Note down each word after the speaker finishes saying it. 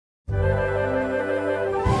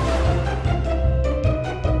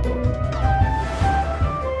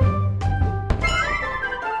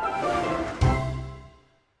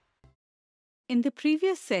In the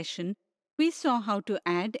previous session, we saw how to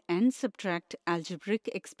add and subtract algebraic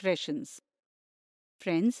expressions.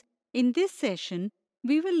 Friends, in this session,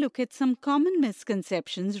 we will look at some common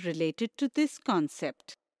misconceptions related to this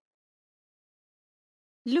concept.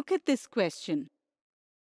 Look at this question.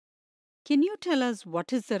 Can you tell us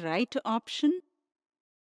what is the right option?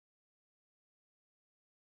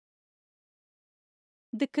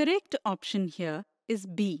 The correct option here is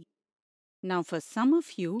B. Now, for some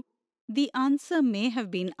of you, the answer may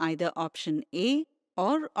have been either option A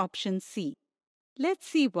or option C. Let's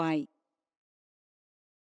see why.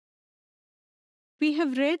 We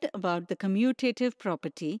have read about the commutative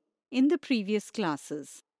property in the previous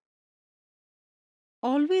classes.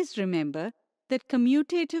 Always remember that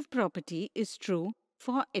commutative property is true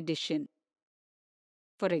for addition.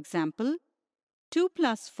 For example, 2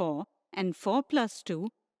 plus 4 and 4 plus 2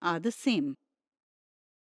 are the same.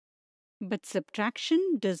 But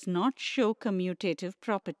subtraction does not show commutative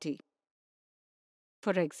property.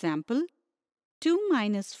 For example, 2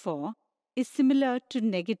 minus 4 is similar to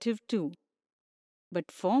negative 2,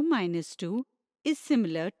 but 4 minus 2 is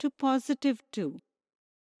similar to positive 2.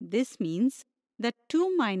 This means that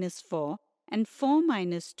 2 minus 4 and 4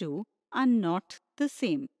 minus 2 are not the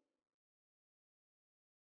same.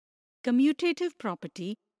 Commutative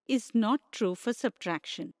property is not true for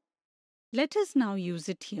subtraction. Let us now use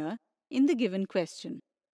it here in the given question.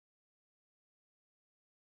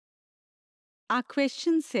 Our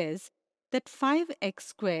question says that 5x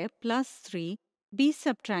squared plus 3 be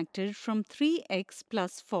subtracted from 3x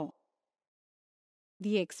plus 4.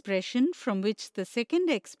 The expression from which the second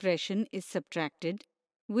expression is subtracted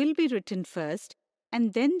will be written first,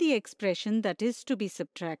 and then the expression that is to be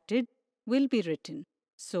subtracted will be written.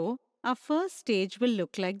 So, our first stage will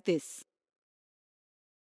look like this.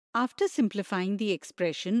 After simplifying the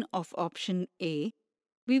expression of option A,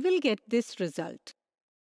 we will get this result.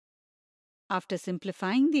 After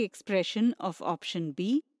simplifying the expression of option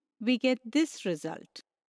B, we get this result.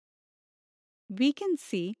 We can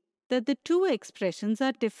see that the two expressions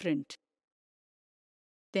are different.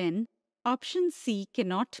 Then, option C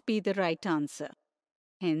cannot be the right answer.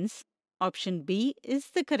 Hence, option B is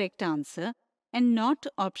the correct answer and not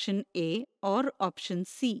option A or option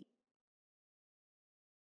C.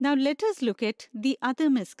 Now let us look at the other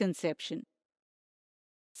misconception.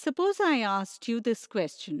 Suppose I asked you this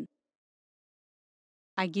question.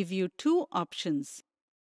 I give you two options.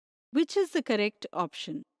 Which is the correct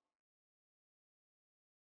option?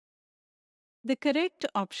 The correct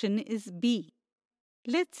option is B.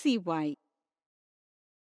 Let's see why.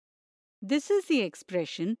 This is the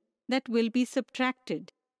expression that will be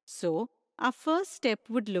subtracted. So, our first step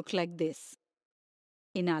would look like this.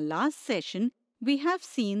 In our last session, we have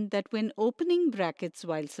seen that when opening brackets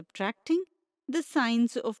while subtracting, the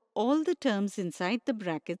signs of all the terms inside the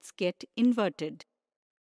brackets get inverted.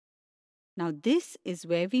 Now, this is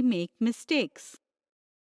where we make mistakes.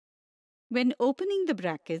 When opening the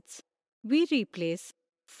brackets, we replace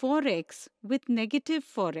 4x with negative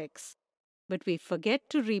 4x, but we forget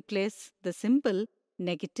to replace the symbol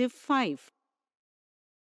negative 5.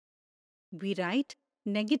 We write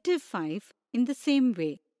negative 5 in the same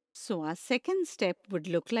way, so our second step would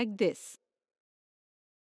look like this.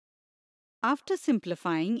 After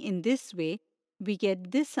simplifying in this way, we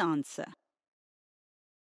get this answer.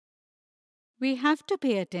 We have to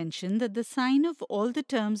pay attention that the sign of all the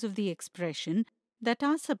terms of the expression that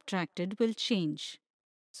are subtracted will change.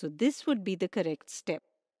 So this would be the correct step.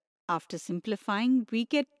 After simplifying, we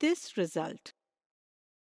get this result.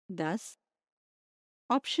 Thus,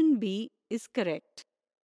 option B is correct.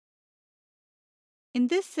 In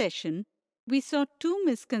this session, we saw two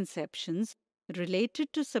misconceptions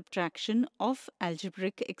related to subtraction of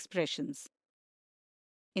algebraic expressions.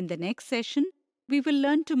 In the next session, we will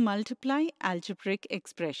learn to multiply algebraic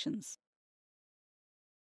expressions.